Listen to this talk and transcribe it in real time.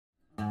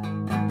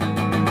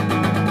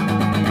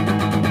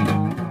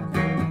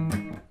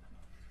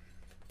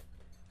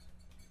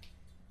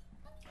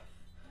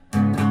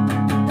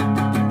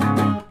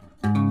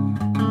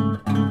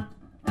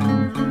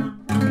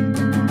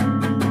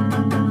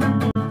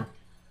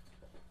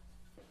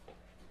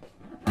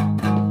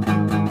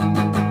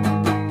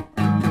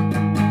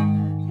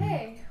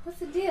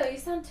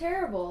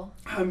terrible.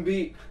 I'm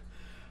beat.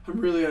 I'm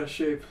really out of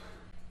shape.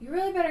 You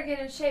really better get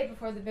in shape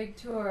before the big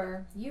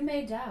tour. You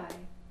may die.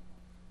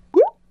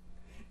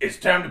 It's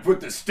time to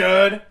put the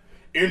stud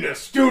in the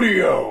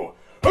studio.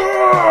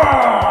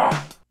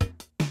 Ah!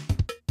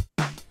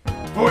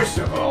 First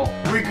of all,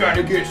 we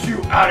gotta get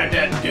you out of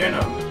that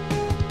denim.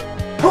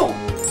 Oh,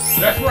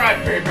 that's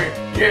right, baby.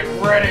 Get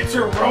ready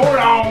to roll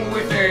on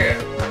with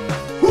it.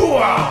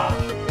 Hoo-ah!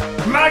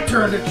 My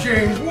turn to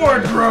change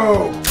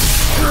wardrobe.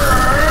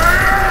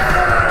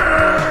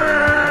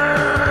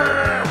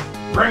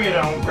 Bring it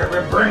on,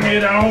 baby. Bring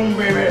it on,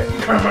 baby.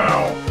 Come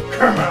on.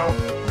 Come on.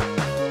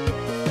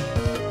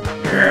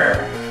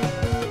 Yeah.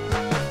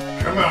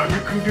 Come on,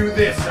 you can do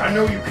this. I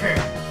know you can.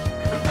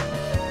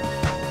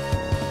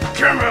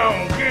 Come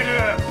on, get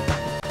up.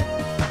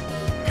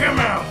 Come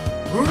on.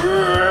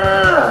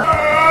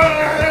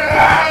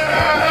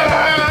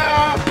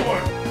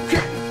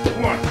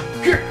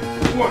 Kick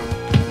one.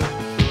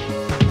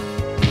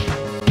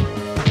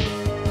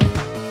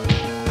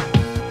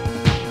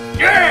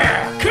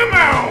 Yeah, come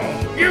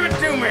on, give it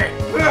to me.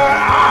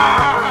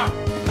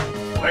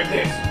 Like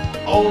this,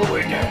 all the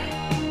way down,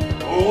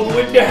 all the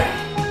way down.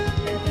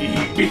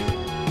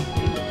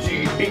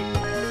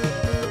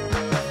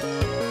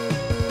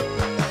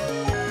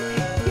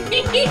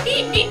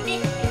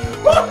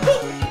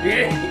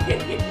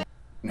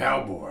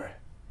 Now, boy,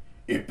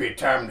 it be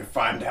time to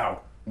find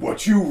out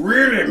what you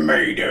really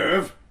made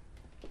of.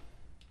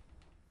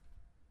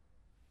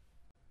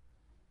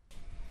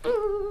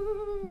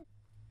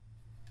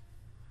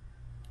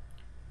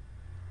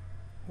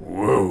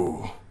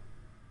 Whoa.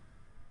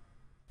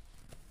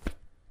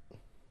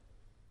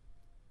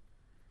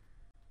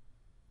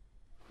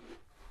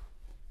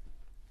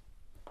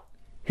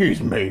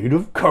 He's made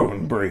of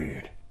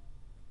cornbread.